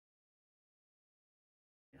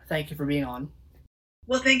Thank you for being on.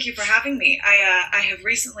 Well, thank you for having me. I have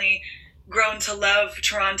recently grown to love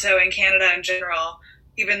Toronto and Canada in general,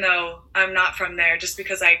 even though I'm not from there. Just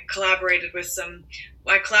because I collaborated with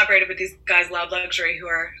these guys, Loud Luxury, who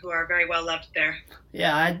are very well loved there.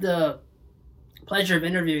 Yeah, I had the pleasure of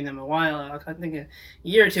interviewing them a while, I think a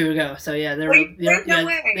year or two ago. So yeah, Wait, wait, no yeah,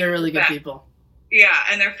 way. they're really good people. Yeah,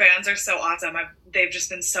 and their fans are so awesome. They've just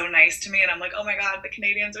been so nice to me, and I'm like, oh my god, the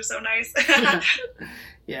Canadians are so nice.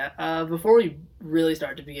 Yeah. Before we really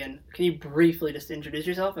start to begin, can you briefly just introduce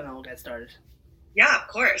yourself and then we'll get started? Yeah, of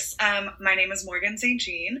course. My name is Morgan St.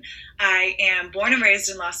 Jean. I am born and raised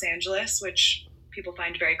in Los Angeles, which people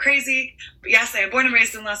find very crazy. But yes, I am born and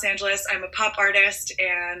raised in Los Angeles. I'm a pop artist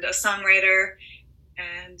and a songwriter.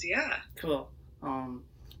 And yeah. Cool.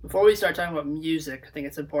 Before we start talking about music, I think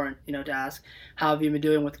it's important, to ask how have you been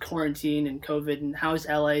doing with quarantine and COVID, and how's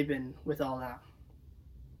LA been with all that?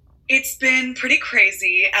 It's been pretty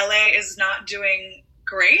crazy. LA is not doing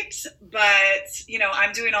great, but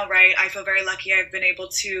I'm doing all right. I feel very lucky. I've been able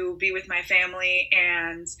to be with my family,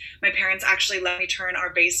 and my parents actually let me turn our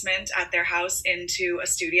basement at their house into a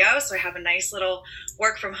studio. So I have a nice little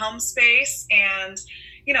work from home space, and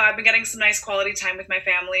I've been getting some nice quality time with my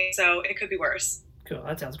family, so it could be worse. Cool.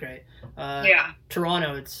 That sounds great. Yeah.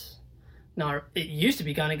 Toronto, it's not. It used to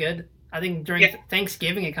be kind of good. I think during Yeah.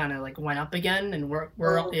 Thanksgiving it kind of like went up again, and Oh,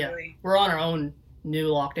 really? we're on our own new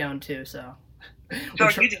lockdown too. So How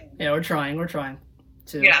are you doing? yeah, we're trying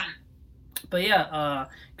to. Yeah. But yeah,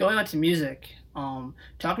 going on to music.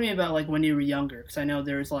 Talk to me about like when you were younger, because I know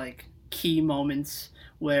there's like key moments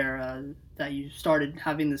where that you started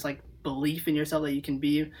having this like belief in yourself that you can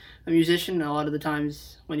be a musician. And a lot of the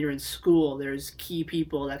times when you're in school, there's key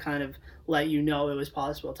people that kind of let you know it was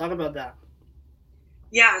possible. Talk about that.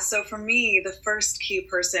 Yeah, so for me, the first key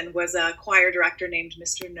person was a choir director named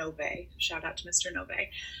Mr. Nove. Shout out to Mr. Nove.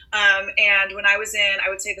 And when I was in, I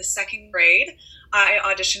would say the second grade, I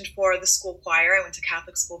auditioned for the school choir. I went to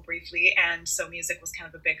Catholic school briefly, and so music was kind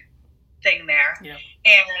of a big thing there. Yeah.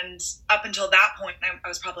 And up until that point, I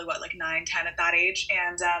was probably what, like 9, 10 at that age.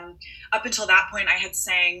 And up until that point, I had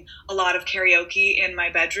sang a lot of karaoke in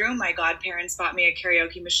my bedroom. My godparents bought me a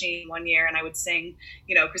karaoke machine one year, and I would sing,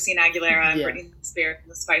 Christina Aguilera and Yeah. Britney Spears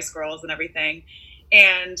and the Spice Girls and everything.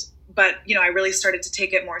 But I really started to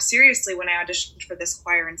take it more seriously when I auditioned for this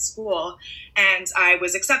choir in school, and I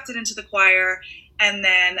was accepted into the choir. And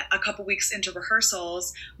then a couple weeks into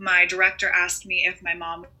rehearsals, my director asked me if my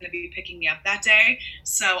mom was going to be picking me up that day.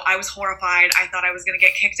 So I was horrified. I thought I was going to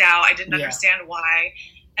get kicked out. I didn't Yeah. understand why.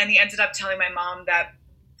 And he ended up telling my mom that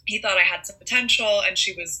he thought I had some potential, and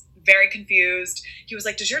she was very confused. He was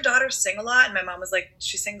like, "Does your daughter sing a lot?" And my mom was like,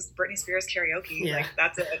 "She sings Britney Spears karaoke. Yeah. Like,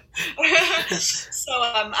 that's it."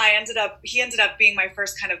 So he ended up being my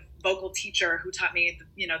first kind of vocal teacher who taught me,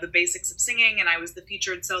 the basics of singing, and I was the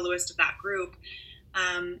featured soloist of that group.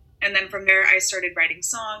 And then from there, I started writing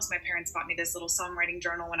songs. My parents bought me this little songwriting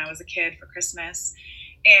journal when I was a kid for Christmas.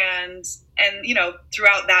 And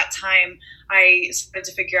throughout that time, I started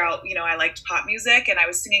to figure out, I liked pop music, and I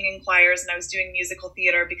was singing in choirs, and I was doing musical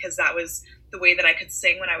theater because that was the way that I could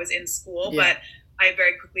sing when I was in school. Yeah. But I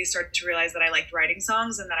very quickly started to realize that I liked writing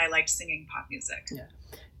songs and that I liked singing pop music. Yeah.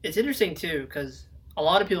 It's interesting too because a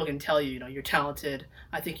lot of people can tell you, you're talented.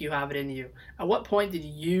 I think you have it in you. At what point did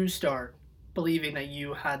you start believing that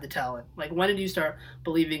you had the talent? Like, when did you start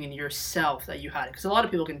believing in yourself that you had it? Because a lot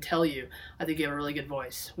of people can tell you, I think you have a really good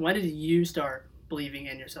voice. When did you start believing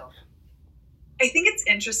in yourself? I think it's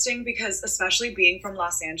interesting because, especially being from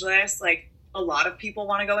Los Angeles, like, a lot of people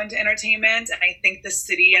want to go into entertainment, and I think the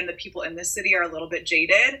city and the people in this city are a little bit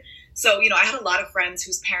jaded. So, I had a lot of friends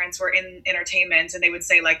whose parents were in entertainment, and they would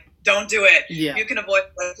say, like, don't do it. Yeah. You can avoid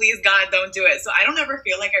it. Like, please, God, don't do it. So I don't ever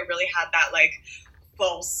feel like I really had that, like,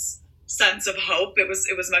 false sense of hope. It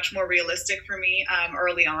was much more realistic for me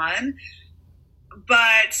early on.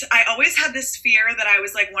 But I always had this fear that I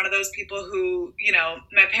was like one of those people who,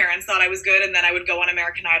 my parents thought I was good, and then I would go on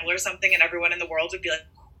American Idol or something, and everyone in the world would be like,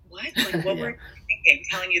 what? Like, what Yeah. were you thinking,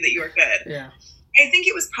 telling you that you were good? Yeah. I think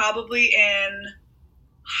it was probably in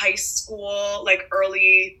high school, like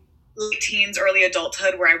late teens, early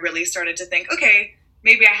adulthood, where I really started to think, okay,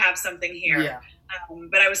 maybe I have something here. Yeah.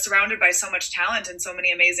 But I was surrounded by so much talent and so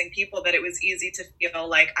many amazing people that it was easy to feel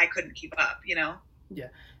like I couldn't keep up. Yeah.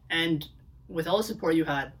 And with all the support you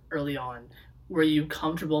had early on, were you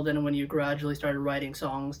comfortable then when you gradually started writing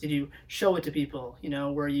songs? Did you show it to people?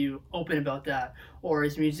 Were you open about that? Or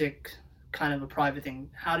is music kind of a private thing?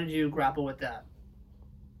 How did you grapple with that?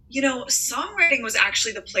 Songwriting was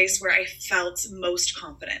actually the place where I felt most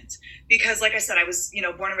confident because, like I said, I was,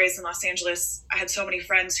 born and raised in Los Angeles. I had so many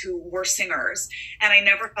friends who were singers, and I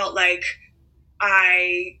never felt like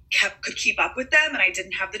I could keep up with them, and I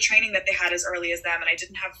didn't have the training that they had as early as them, and I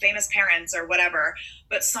didn't have famous parents or whatever.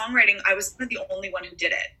 But songwriting, I was the only one who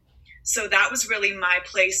did it. So that was really my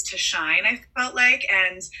place to shine, I felt like.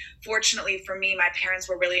 And fortunately for me, my parents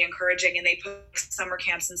were really encouraging, and they put summer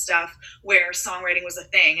camps and stuff where songwriting was a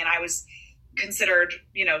thing. And I was considered,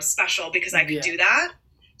 special because I could do that.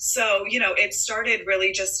 So, it started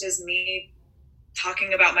really just as me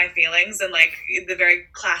talking about my feelings, and like the very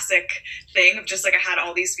classic thing of just like I had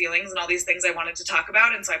all these feelings and all these things I wanted to talk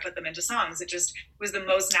about, and so I put them into songs. It just was the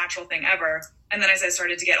most natural thing ever. And then as I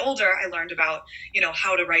started to get older, I learned about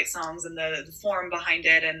how to write songs and the form behind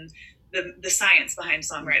it and the science behind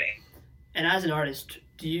songwriting. And as an artist,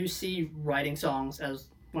 do you see writing songs as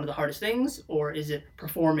one of the hardest things, or is it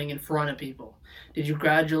performing in front of people? Did you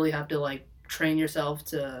gradually have to like train yourself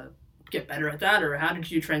to get better at that, or how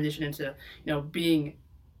did you transition into being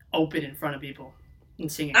open in front of people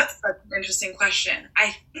and singing? That's an interesting question.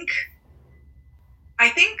 I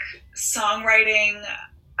think songwriting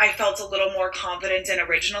I felt a little more confident in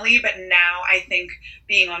originally, but now I think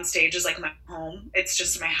being on stage is like my home. It's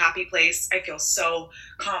just my happy place. I feel so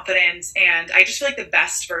confident, and I just feel like the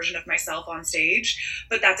best version of myself on stage.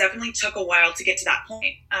 But that definitely took a while to get to that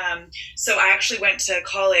point. So I actually went to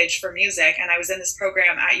college for music, and I was in this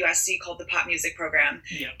program at USC called the Pop Music Program.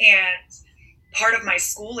 Yeah. And part of my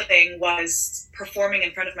schooling was performing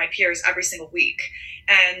in front of my peers every single week.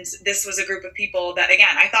 And this was a group of people that,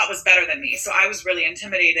 again, I thought was better than me. So I was really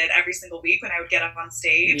intimidated every single week when I would get up on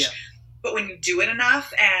stage. Yeah. But when you do it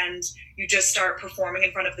enough and you just start performing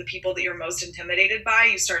in front of the people that you're most intimidated by,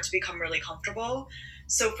 you start to become really comfortable.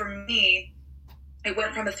 So for me, it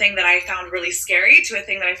went from a thing that I found really scary to a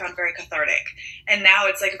thing that I found very cathartic. And now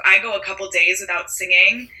it's like if I go a couple days without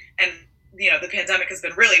singing, and the pandemic has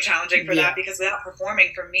been really challenging for that, because without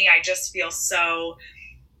performing, for me, I just feel so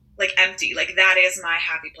like empty. Like that is my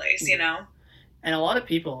happy place, And a lot of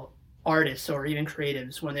people, artists or even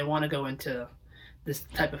creatives, when they want to go into this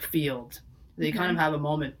type of field, they kind of have a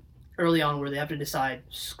moment early on where they have to decide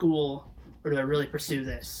school, or do I really pursue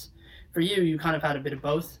this? For you kind of had a bit of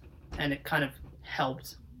both, and it kind of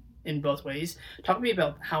helped in both ways. Talk to me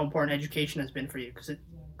about how important education has been for you, because it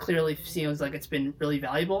clearly seems like it's been really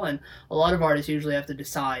valuable, and a lot of artists usually have to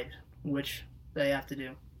decide which they have to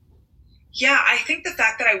do. Yeah, I think the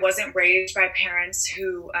fact that I wasn't raised by parents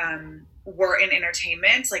who were in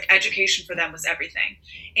entertainment, like education for them was everything.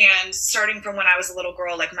 And starting from when I was a little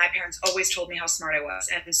girl, like my parents always told me how smart I was,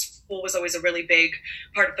 and school was always a really big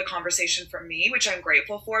part of the conversation for me, which I'm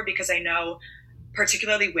grateful for, because I know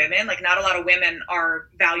particularly women, like not a lot of women are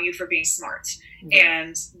valued for being smart,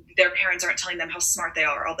 and their parents aren't telling them how smart they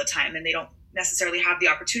are all the time, and they don't necessarily have the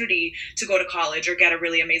opportunity to go to college or get a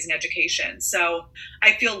really amazing education. So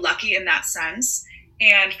I feel lucky in that sense.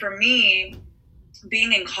 And for me,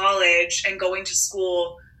 being in college and going to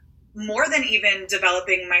school, more than even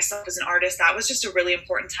developing myself as an artist, that was just a really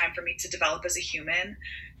important time for me to develop as a human.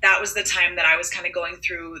 That was the time that I was kind of going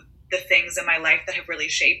through the things in my life that have really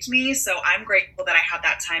shaped me. So I'm grateful that I had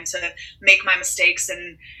that time to make my mistakes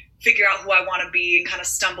and figure out who I want to be and kind of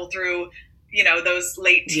stumble through those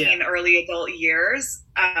late teen, early adult years,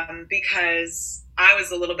 because I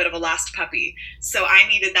was a little bit of a lost puppy. So I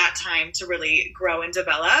needed that time to really grow and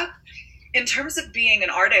develop. In terms of being an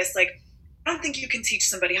artist, like, I don't think you can teach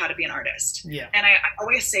somebody how to be an artist. Yeah. And I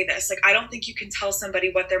always say this, like, I don't think you can tell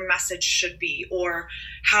somebody what their message should be or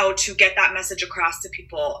how to get that message across to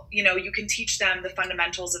people. You can teach them the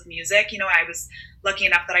fundamentals of music. I was lucky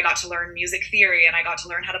enough that I got to learn music theory, and I got to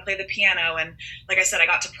learn how to play the piano. And like I said, I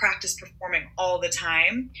got to practice performing all the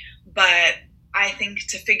time. But I think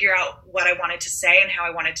to figure out what I wanted to say and how I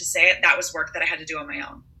wanted to say it, that was work that I had to do on my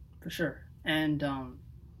own. For sure. And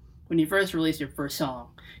when you first released your first song,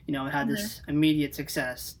 it had this immediate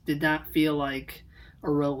success. Did that feel like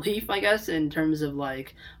a relief, I guess, in terms of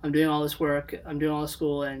like, I'm doing all this work, I'm doing all this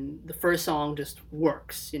school, and the first song just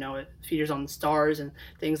works, it features on the stars and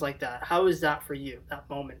things like that. How is that for you, that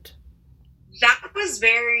moment? That was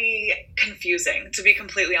very confusing, to be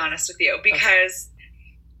completely honest with you, because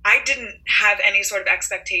I didn't have any sort of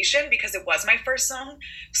expectation, because it was my first song.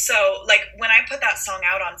 So like when I put that song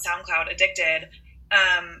out on SoundCloud, Addicted,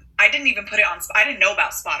 I didn't even put it on, I didn't know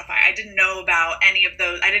about Spotify. I didn't know about any of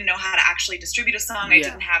those. I didn't know how to actually distribute a song. I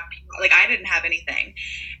didn't have anything.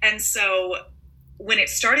 And so when it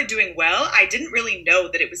started doing well, I didn't really know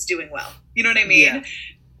that it was doing well. You know what I mean? Yeah.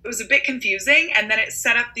 It was a bit confusing. And then it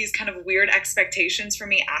set up these kind of weird expectations for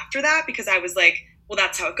me after that, because I was like, well,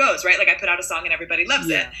 that's how it goes, right? Like I put out a song and everybody loves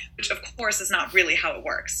it, Yeah. which of course is not really how it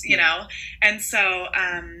works, you know? And so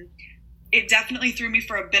it definitely threw me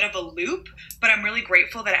for a bit of a loop, but I'm really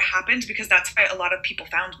grateful that it happened because that's how a lot of people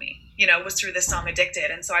found me, you know, was through this song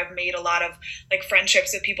Addicted. And so I've made a lot of like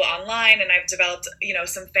friendships with people online, and I've developed, you know,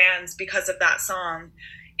 some fans because of that song.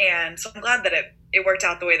 And so I'm glad that it worked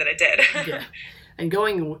out the way that it did. Yeah. And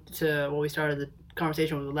going to what we started the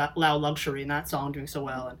conversation with Loud Luxury and that song doing so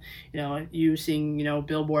well, and you know, you seeing, you know,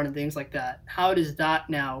 Billboard and things like that, how does that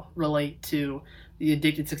now relate to the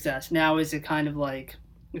Addicted success? Now is it kind of like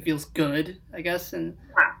it feels good, I guess? And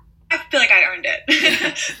I feel like I earned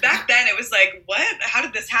it. Back then it was like, what? How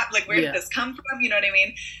did this happen? Like, where did this come from? You know what I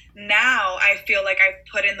mean? Now I feel like I've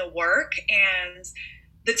put in the work, and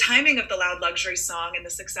the timing of the Loud Luxury song and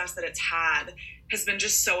the success that it's had has been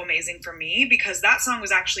just so amazing for me, because that song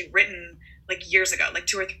was actually written like years ago, like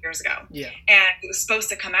 2 or 3 years ago. Yeah. And it was supposed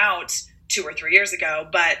to come out 2 or 3 years ago,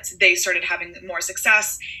 but they started having more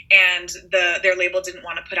success, and their label didn't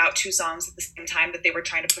want to put out 2 songs at the same time that they were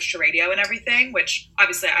trying to push to radio and everything, which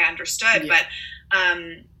obviously I understood, but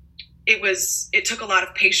it took a lot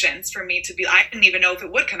of patience for me to be, I didn't even know if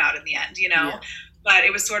it would come out in the end, you know? But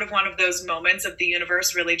it was sort of one of those moments of the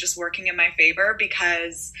universe really just working in my favor,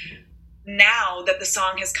 because now that the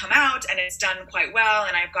song has come out and it's done quite well,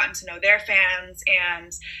 and I've gotten to know their fans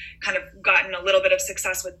and kind of gotten a little bit of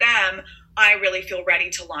success with them, I really feel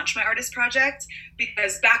ready to launch my artist project.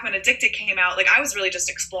 Because back when Addicted came out, like I was really just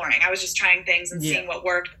exploring. I was just trying things and seeing what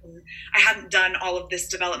worked. And I hadn't done all of this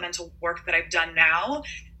developmental work that I've done now.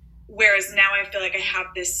 Whereas now I feel like I have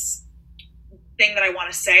this thing that I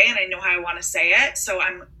want to say, and I know how I want to say it. So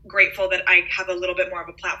I'm grateful that I have a little bit more of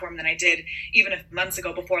a platform than I did even months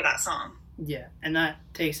ago before that song. Yeah, and that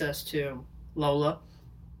takes us to Lola.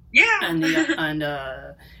 Yeah. And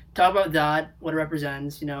talk about that, what it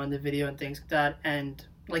represents, you know, in the video and things like that. And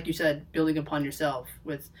like you said, building upon yourself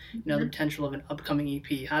with, you know, the potential of an upcoming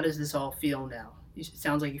EP. How does this all feel now? It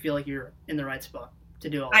sounds like you feel like you're in the right spot to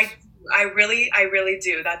do all this. I really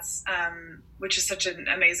do. That's which is such an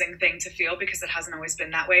amazing thing to feel, because it hasn't always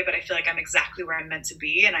been that way, but I feel like I'm exactly where I'm meant to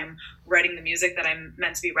be, and I'm writing the music that I'm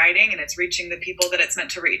meant to be writing, and it's reaching the people that it's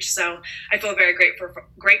meant to reach. So I feel very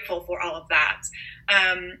grateful for all of that.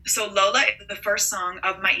 So Lola is the first song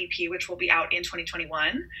of my EP, which will be out in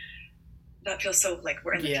 2021. That feels so like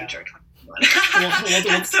we're in the future, 2021.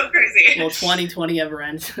 That's so crazy. Well, 2020 ever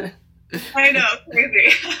ends. I know,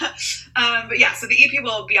 crazy. But yeah, so the EP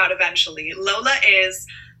will be out eventually. Lola is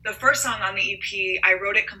the first song on the EP. I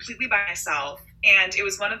wrote it completely by myself, and it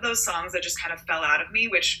was one of those songs that just kind of fell out of me,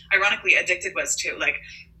 which ironically Addicted was too. Like,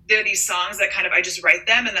 there are these songs that kind of, I just write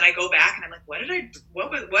them and then I go back and I'm like,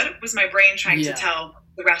 what was my brain trying to tell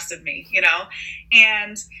the rest of me, you know?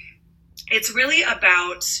 And it's really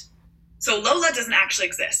about, so Lola doesn't actually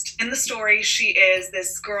exist. In the story, she is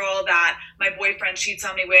this girl that my boyfriend cheats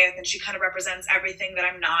on me with, and she kind of represents everything that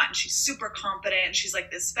I'm not. And she's super confident. She's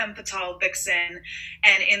like this femme fatale vixen.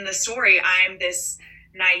 And in the story, I'm this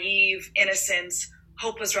naive, innocent,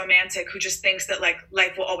 hopeless romantic who just thinks that like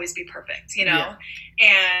life will always be perfect, you know?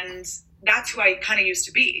 And that's who I kind of used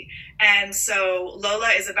to be. And so Lola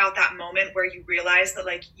is about that moment where you realize that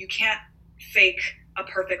like you can't fake a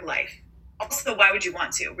perfect life. Also, why would you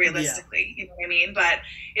want to, realistically? You know what I mean? But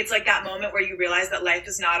it's like that moment where you realize that life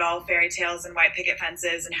is not all fairy tales and white picket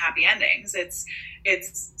fences and happy endings.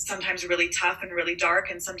 It's sometimes really tough and really dark,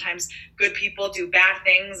 and sometimes good people do bad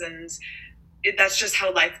things, and that's just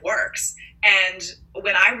how life works. And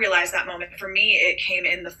when I realized that moment, for me, it came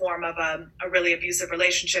in the form of a really abusive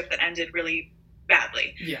relationship that ended really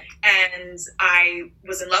badly. And I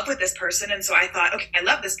was in love with this person, and so I thought, okay, I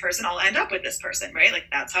love this person, I'll end up with this person, right? Like,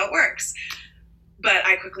 that's how it works. But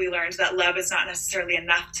I quickly learned that love is not necessarily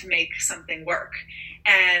enough to make something work.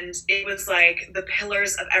 And it was like the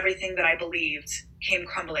pillars of everything that I believed came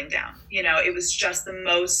crumbling down. You know, it was just the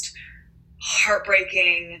most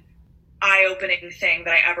heartbreaking, eye-opening thing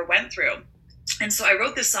that I ever went through. And so I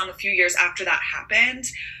wrote this song a few years after that happened.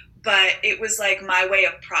 But it was like my way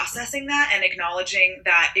of processing that and acknowledging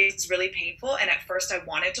that it's really painful. And at first I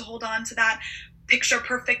wanted to hold on to that picture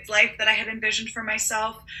perfect life that I had envisioned for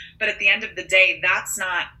myself. But at the end of the day, that's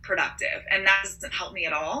not productive, and that doesn't help me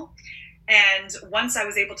at all. And once I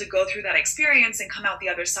was able to go through that experience and come out the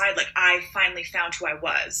other side, like I finally found who I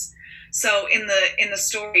was. So in the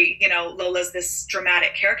story, you know, Lola's this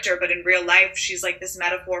dramatic character, but in real life, she's like this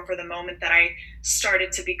metaphor for the moment that I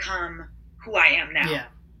started to become who I am now. Yeah.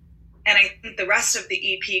 And I think the rest of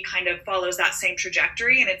the EP kind of follows that same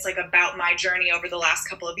trajectory. And it's like about my journey over the last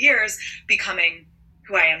couple of years becoming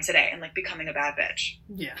who I am today and like becoming a bad bitch.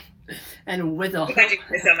 Yeah. And with all I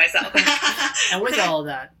do so myself. and with all of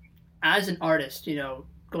that, as an artist, you know,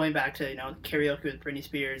 going back to, you know, karaoke with Britney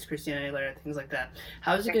Spears, Christina Aguilera, things like that,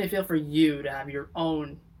 how is it going to feel for you to have your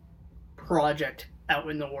own project out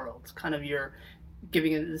in the world? Kind of your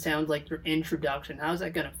giving it sounds like your introduction. How's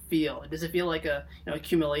that going to feel? Does it feel like a, you know,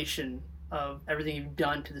 accumulation of everything you've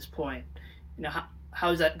done to this point? You know,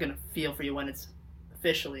 how is that going to feel for you when it's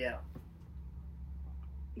officially out?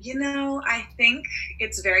 You know, I think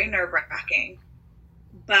it's very nerve-wracking,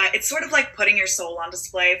 but it's sort of like putting your soul on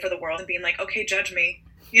display for the world and being like, okay, judge me,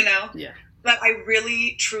 you know? Yeah. But I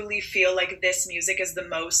really, truly feel like this music is the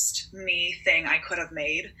most me thing I could have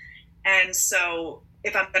made. And so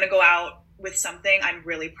if I'm going to go out with something, I'm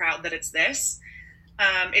really proud that it's this.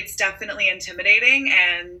 It's definitely intimidating,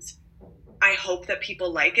 and I hope that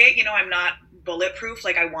people like it. You know, I'm not bulletproof.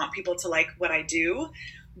 Like, I want people to like what I do.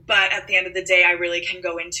 But at the end of the day, I really can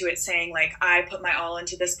go into it saying, like, I put my all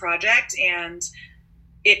into this project, and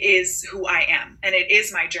it is who I am. And it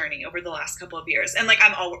is my journey over the last couple of years. And, like,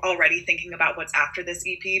 I'm already thinking about what's after this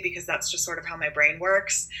EP, because that's just sort of how my brain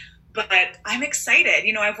works. But I'm excited.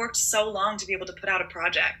 You know, I've worked so long to be able to put out a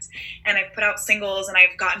project, and I've put out singles, and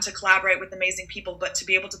I've gotten to collaborate with amazing people. But to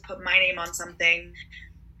be able to put my name on something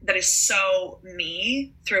that is so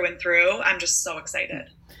me through and through, I'm just so excited.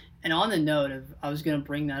 And on the note of, I was going to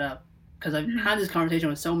bring that up because I've had this conversation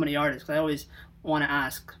with so many artists. Because I always want to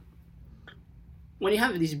ask, when you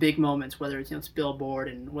have these big moments, whether it's, you know, it's Billboard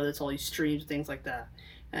and whether it's all these streams, things like that,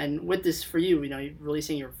 and with this for you, you know, you're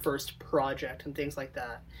releasing your first project and things like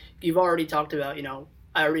that, you've already talked about, you know,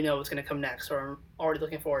 I already know what's going to come next, or I'm already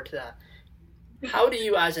looking forward to that. How do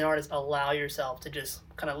you, as an artist, allow yourself to just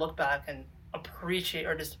kind of look back and appreciate,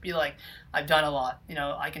 or just be like, I've done a lot, you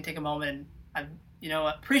know, I can take a moment and I've, you know,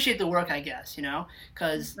 appreciate the work, I guess, you know,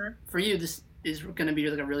 because for you, this is going to be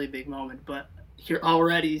like a really big moment, but you're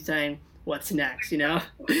already saying, what's next, you know?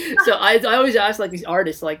 So I always ask, like, these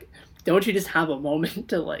artists, like, don't you just have a moment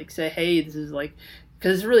to, like, say, hey, this is, like,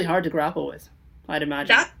 because it's really hard to grapple with, I'd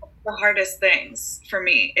imagine. That's the hardest things for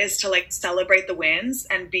me, is to, like, celebrate the wins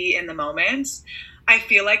and be in the moment. I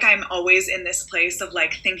feel like I'm always in this place of,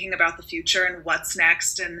 like, thinking about the future and what's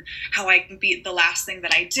next and how I can beat the last thing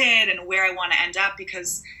that I did and where I want to end up,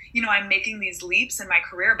 because, you know, I'm making these leaps in my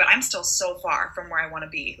career, but I'm still so far from where I want to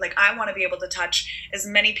be. Like, I want to be able to touch as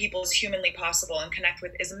many people as humanly possible and connect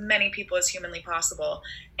with as many people as humanly possible.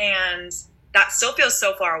 And that still feels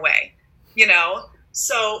so far away, you know?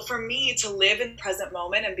 So for me to live in the present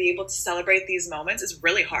moment and be able to celebrate these moments is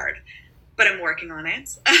really hard, but I'm working on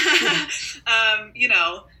it. You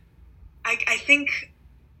know, I think,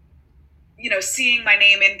 you know, seeing my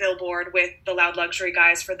name in Billboard with the Loud Luxury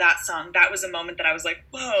guys for that song, that was a moment that I was like,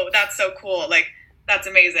 whoa, that's so cool. Like, that's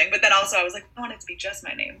amazing. But then also I was like, I want it to be just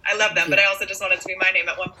my name. I love them, but I also just want it to be my name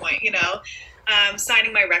at one point, you know?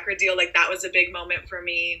 Signing my record deal, like, that was a big moment for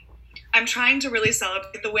me. I'm trying to really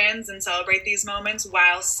celebrate the wins and celebrate these moments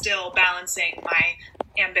while still balancing my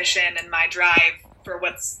ambition and my drive for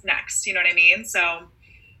what's next. You know what I mean? So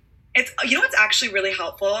it's, you know, what's actually really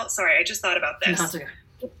helpful. Sorry, I just thought about this. Okay.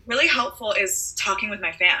 What's really helpful is talking with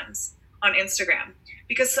my fans on Instagram,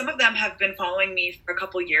 because some of them have been following me for a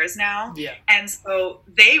couple years now. Yeah. And so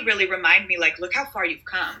they really remind me, like, look how far you've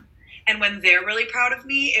come. And when they're really proud of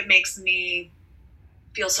me, it makes me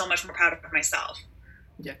feel so much more proud of myself.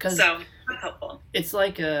 Yeah, because so that's helpful. It's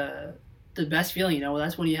like the best feeling, you know.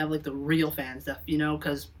 That's when you have, like, the real fan stuff, you know.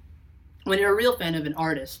 Because when you're a real fan of an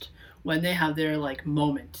artist, when they have their, like,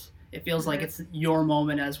 moment, it feels like it's your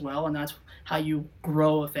moment as well, and that's how you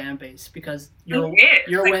grow a fan base, because your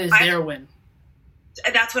win is their win.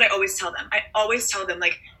 That's what I always tell them. I always tell them,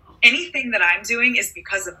 like, anything that I'm doing is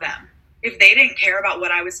because of them. If they didn't care about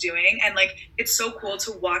what I was doing, and, like, it's so cool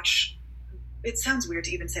to watch. It sounds weird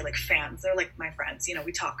to even say, like, fans. They're like my friends, you know,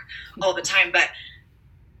 we talk all the time, but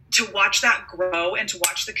to watch that grow and to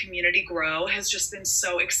watch the community grow has just been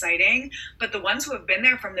so exciting. But the ones who have been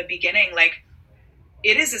there from the beginning, like,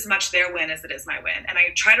 it is as much their win as it is my win. And I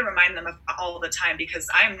try to remind them of all the time, because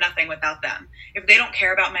I'm nothing without them. If they don't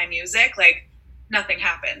care about my music, like, nothing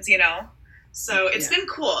happens, you know? So it's been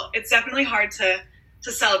cool. It's definitely hard to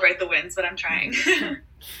celebrate the wins, but I'm trying.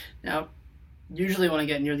 Now, usually when I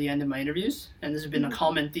get near the end of my interviews, and this has been a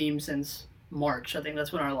common theme since March, I think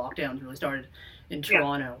that's when our lockdowns really started in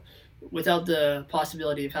Toronto, without the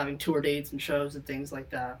possibility of having tour dates and shows and things like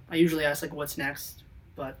that, I usually ask, like, what's next,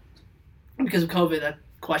 but because of COVID, that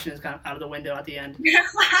question is kind of out of the window at the end.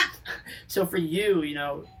 So for you, you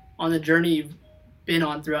know, on the journey you've been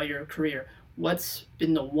on throughout your career, what's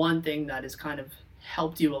been the one thing that has kind of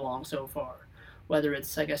helped you along so far? whether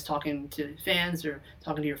it's, I guess, talking to fans or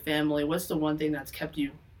talking to your family? What's the one thing that's kept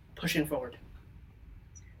you pushing forward?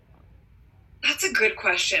 That's a good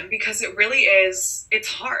question, because it really is, it's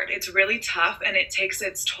hard. It's really tough, and it takes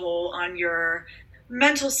its toll on your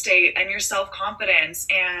mental state and your self-confidence,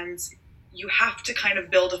 and you have to kind of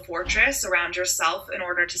build a fortress around yourself in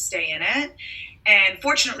order to stay in it. And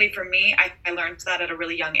fortunately for me, I learned that at a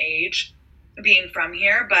really young age, being from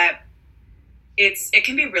here, but it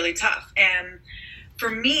can be really tough. And for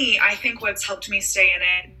me, I think what's helped me stay in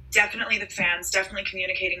it, definitely the fans, definitely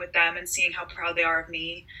communicating with them and seeing how proud they are of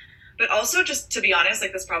me. But also, just to be honest,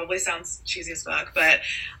 like, this probably sounds cheesy as fuck, but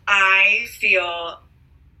I feel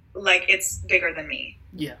like it's bigger than me.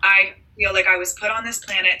 Yeah. I feel like I was put on this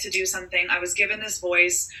planet to do something. I was given this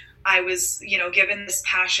voice. I was, given this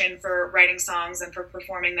passion for writing songs and for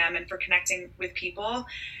performing them and for connecting with people.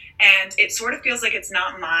 And it sort of feels like it's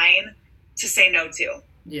not mine to say no to.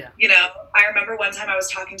 Yeah. I remember one time I was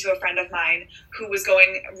talking to a friend of mine who was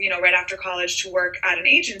going, right after college to work at an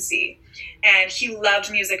agency, and he loved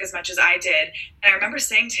music as much as I did. And I remember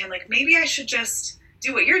saying to him, like, maybe I should just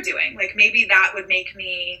do what you're doing. Like, maybe that would make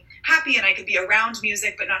me happy and I could be around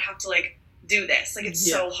music, but not have to, like, do this. Like, it's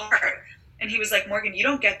so hard. And he was like, Morgan, you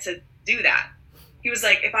don't get to do that. He was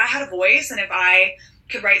like, if I had a voice and if I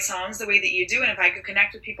could write songs the way that you do, and if I could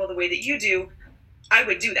connect with people the way that you do, I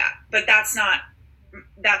would do that. But that's not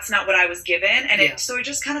what I was given. And it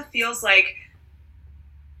just kind of feels like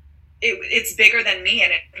it's bigger than me,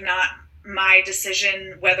 and it's not my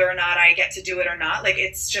decision whether or not I get to do it or not. Like,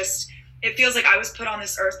 it feels like I was put on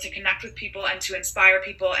this earth to connect with people and to inspire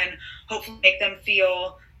people and hopefully make them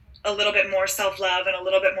feel a little bit more self-love and a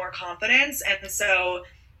little bit more confidence. And so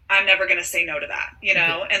I'm never going to say no to that,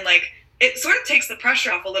 and like, it sort of takes the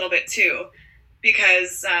pressure off a little bit too,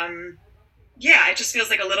 because, it just feels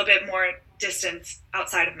like a little bit more distance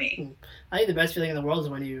outside of me. I think the best feeling in the world is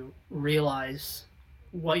when you realize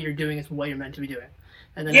what you're doing is what you're meant to be doing.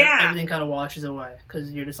 And then everything kind of washes away,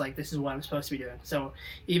 because you're just like, this is what I'm supposed to be doing. So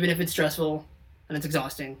even if it's stressful and it's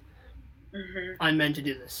exhausting, I'm meant to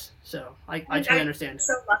do this. So I totally understand. I'm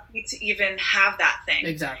so lucky to even have that thing.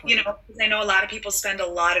 Exactly. Because I know a lot of people spend a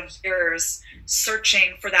lot of years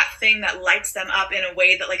searching for that thing that lights them up in a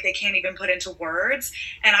way that, like, they can't even put into words.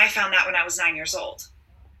 And I found that when I was 9 years old.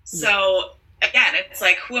 So again, it's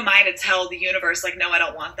like, who am I to tell the universe, like, no, I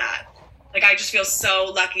don't want that? Like, I just feel so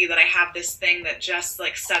lucky that I have this thing that just,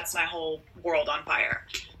 like, sets my whole world on fire.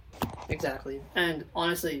 Exactly. And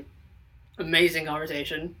honestly, amazing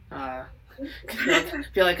conversation. I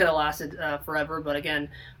feel like it could have lasted forever, but again,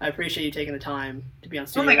 I appreciate you taking the time to be on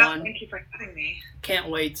Studio One. Oh my God, thank you for having me. Can't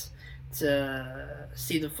wait to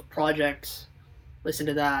see the project, listen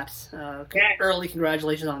to that. Early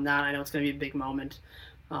congratulations on that. I know it's going to be a big moment.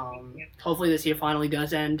 Hopefully this year finally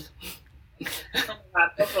does end. Oh my God,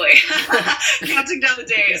 hopefully. Counting down the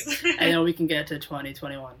days. I know we can get to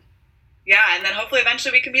 2021. Yeah, and then hopefully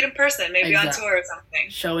eventually we can meet in person, maybe on tour or something.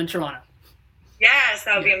 Show in Toronto. Yes,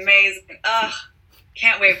 that would be amazing. Ugh,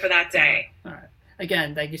 can't wait for that day. All right.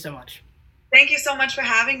 Again, thank you so much. Thank you so much for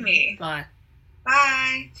having me. Bye.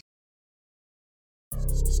 Bye.